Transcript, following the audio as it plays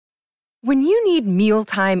When you need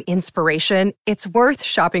mealtime inspiration, it's worth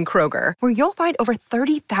shopping Kroger, where you'll find over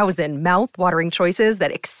 30,000 mouth-watering choices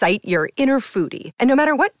that excite your inner foodie. And no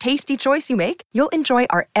matter what tasty choice you make, you'll enjoy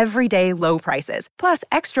our everyday low prices, plus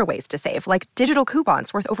extra ways to save, like digital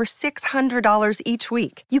coupons worth over $600 each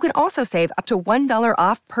week. You can also save up to $1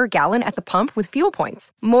 off per gallon at the pump with fuel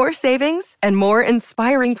points. More savings and more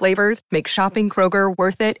inspiring flavors make shopping Kroger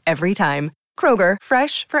worth it every time. Kroger,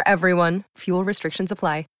 fresh for everyone. Fuel restrictions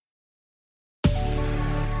apply.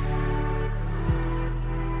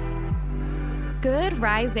 Good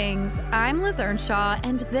risings. I'm Liz Earnshaw,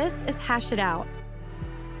 and this is Hash It Out.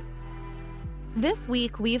 This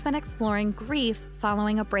week, we've been exploring grief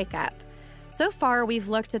following a breakup. So far, we've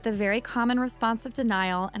looked at the very common response of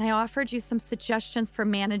denial, and I offered you some suggestions for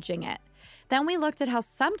managing it. Then we looked at how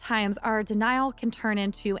sometimes our denial can turn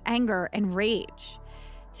into anger and rage.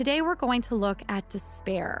 Today, we're going to look at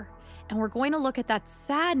despair, and we're going to look at that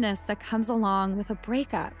sadness that comes along with a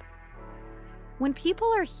breakup. When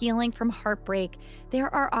people are healing from heartbreak,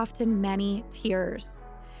 there are often many tears.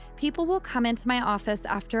 People will come into my office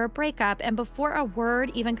after a breakup, and before a word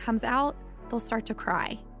even comes out, they'll start to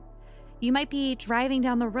cry. You might be driving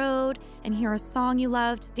down the road and hear a song you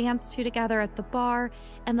loved, dance to together at the bar,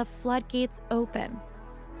 and the floodgates open.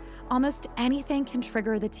 Almost anything can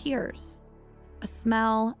trigger the tears. A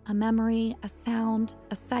smell, a memory, a sound,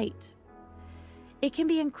 a sight. It can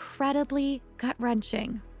be incredibly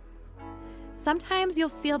gut-wrenching. Sometimes you'll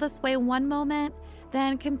feel this way one moment,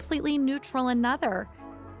 then completely neutral another.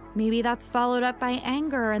 Maybe that's followed up by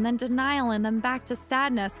anger and then denial and then back to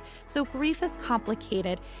sadness. So grief is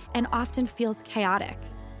complicated and often feels chaotic.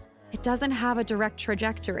 It doesn't have a direct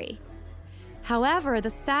trajectory. However,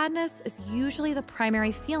 the sadness is usually the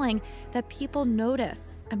primary feeling that people notice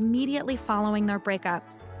immediately following their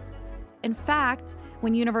breakups. In fact,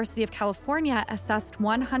 when University of California assessed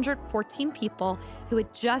 114 people who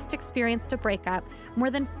had just experienced a breakup, more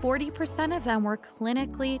than 40% of them were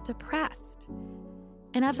clinically depressed.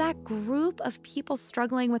 And of that group of people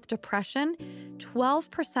struggling with depression,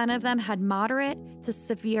 12% of them had moderate to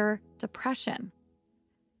severe depression.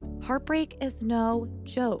 Heartbreak is no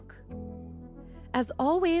joke. As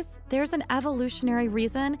always, there's an evolutionary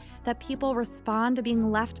reason that people respond to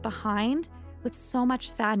being left behind with so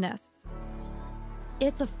much sadness.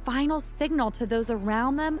 It's a final signal to those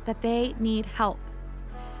around them that they need help.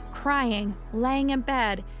 Crying, laying in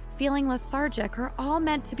bed, feeling lethargic are all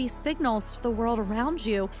meant to be signals to the world around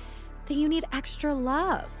you that you need extra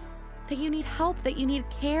love, that you need help, that you need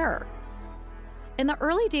care. In the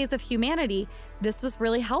early days of humanity, this was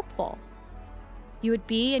really helpful. You would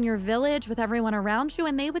be in your village with everyone around you,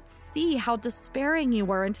 and they would see how despairing you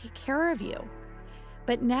were and take care of you.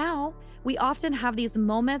 But now, we often have these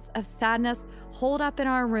moments of sadness holed up in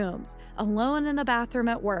our rooms, alone in the bathroom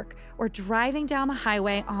at work, or driving down the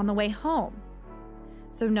highway on the way home.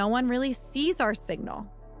 So no one really sees our signal.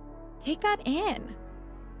 Take that in.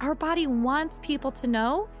 Our body wants people to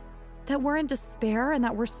know that we're in despair and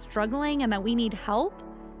that we're struggling and that we need help.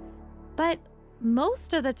 But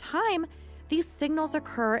most of the time, these signals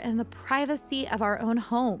occur in the privacy of our own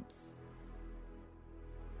homes.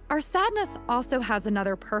 Our sadness also has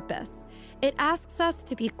another purpose. It asks us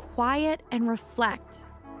to be quiet and reflect.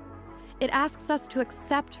 It asks us to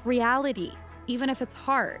accept reality, even if it's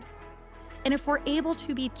hard. And if we're able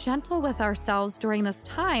to be gentle with ourselves during this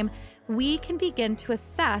time, we can begin to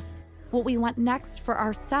assess what we want next for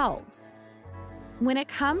ourselves. When it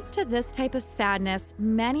comes to this type of sadness,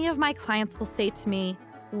 many of my clients will say to me,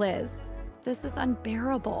 "Liz, this is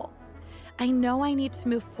unbearable. I know I need to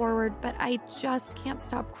move forward, but I just can't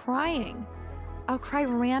stop crying. I'll cry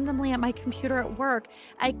randomly at my computer at work.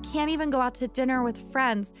 I can't even go out to dinner with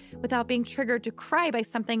friends without being triggered to cry by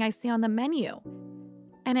something I see on the menu.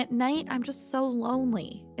 And at night, I'm just so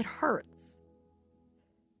lonely. It hurts."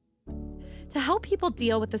 To help people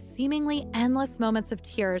deal with the seemingly endless moments of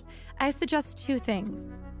tears, I suggest two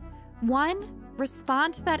things. One,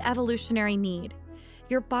 respond to that evolutionary need.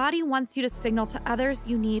 Your body wants you to signal to others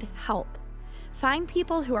you need help. Find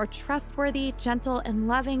people who are trustworthy, gentle, and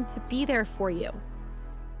loving to be there for you.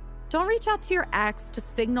 Don't reach out to your ex to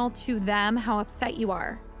signal to them how upset you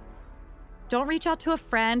are. Don't reach out to a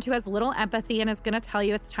friend who has little empathy and is going to tell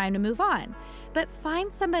you it's time to move on. But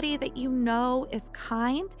find somebody that you know is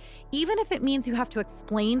kind, even if it means you have to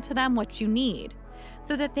explain to them what you need,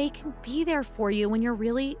 so that they can be there for you when you're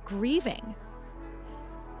really grieving.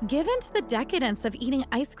 Give in to the decadence of eating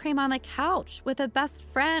ice cream on the couch with a best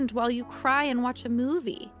friend while you cry and watch a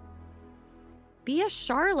movie. Be a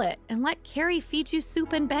Charlotte and let Carrie feed you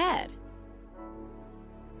soup in bed.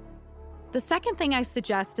 The second thing I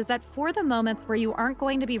suggest is that for the moments where you aren't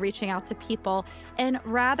going to be reaching out to people and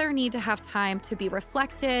rather need to have time to be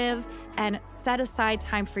reflective and set aside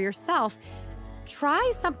time for yourself,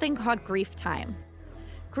 try something called grief time.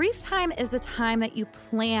 Grief time is a time that you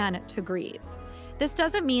plan to grieve. This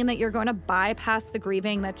doesn't mean that you're going to bypass the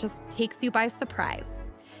grieving that just takes you by surprise.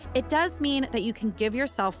 It does mean that you can give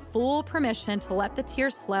yourself full permission to let the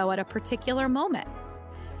tears flow at a particular moment.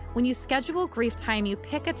 When you schedule grief time, you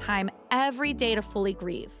pick a time every day to fully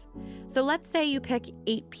grieve. So let's say you pick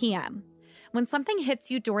 8 p.m. When something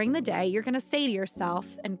hits you during the day, you're going to say to yourself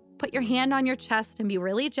and put your hand on your chest and be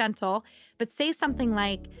really gentle, but say something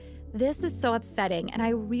like, "This is so upsetting, and I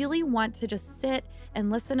really want to just sit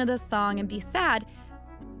and listen to this song and be sad,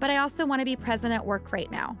 but I also want to be present at work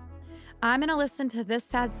right now. I'm going to listen to this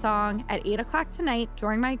sad song at 8 o'clock tonight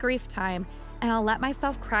during my grief time, and I'll let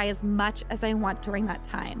myself cry as much as I want during that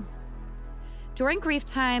time." During grief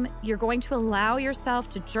time, you're going to allow yourself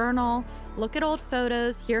to journal, look at old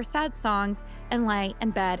photos, hear sad songs, and lay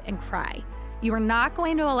in bed and cry. You are not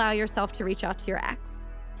going to allow yourself to reach out to your ex.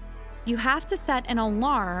 You have to set an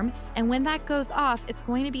alarm, and when that goes off, it's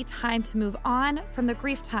going to be time to move on from the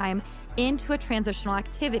grief time into a transitional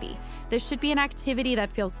activity. This should be an activity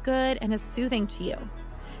that feels good and is soothing to you.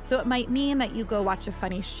 So it might mean that you go watch a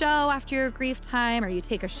funny show after your grief time, or you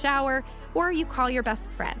take a shower, or you call your best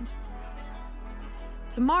friend.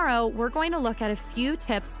 Tomorrow, we're going to look at a few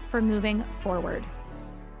tips for moving forward.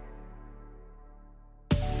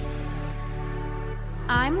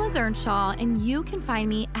 I'm Liz Earnshaw, and you can find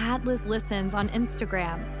me at Liz Listens on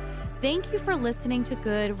Instagram. Thank you for listening to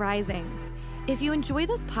Good Risings. If you enjoy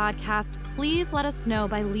this podcast, please let us know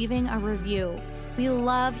by leaving a review. We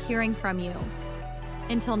love hearing from you.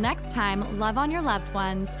 Until next time, love on your loved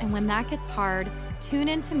ones, and when that gets hard, tune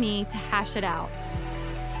in to me to hash it out.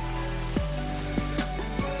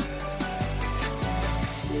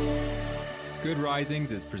 Good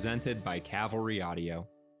Risings is presented by Cavalry Audio.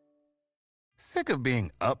 Sick of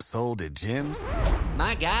being upsold at gyms?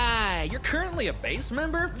 My guy, you're currently a base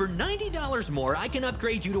member? For $90 more, I can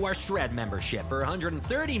upgrade you to our Shred membership. For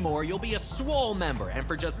 $130 more, you'll be a Swole member. And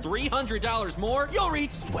for just $300 more, you'll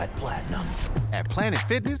reach Sweat Platinum. At Planet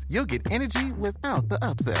Fitness, you'll get energy without the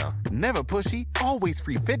upsell. Never pushy, always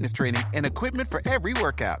free fitness training and equipment for every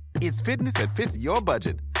workout. It's fitness that fits your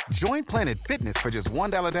budget. Join Planet Fitness for just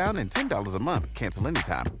 $1 down and $10 a month. Cancel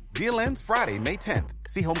anytime. Deal ends Friday, May 10th.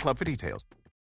 See Home Club for details.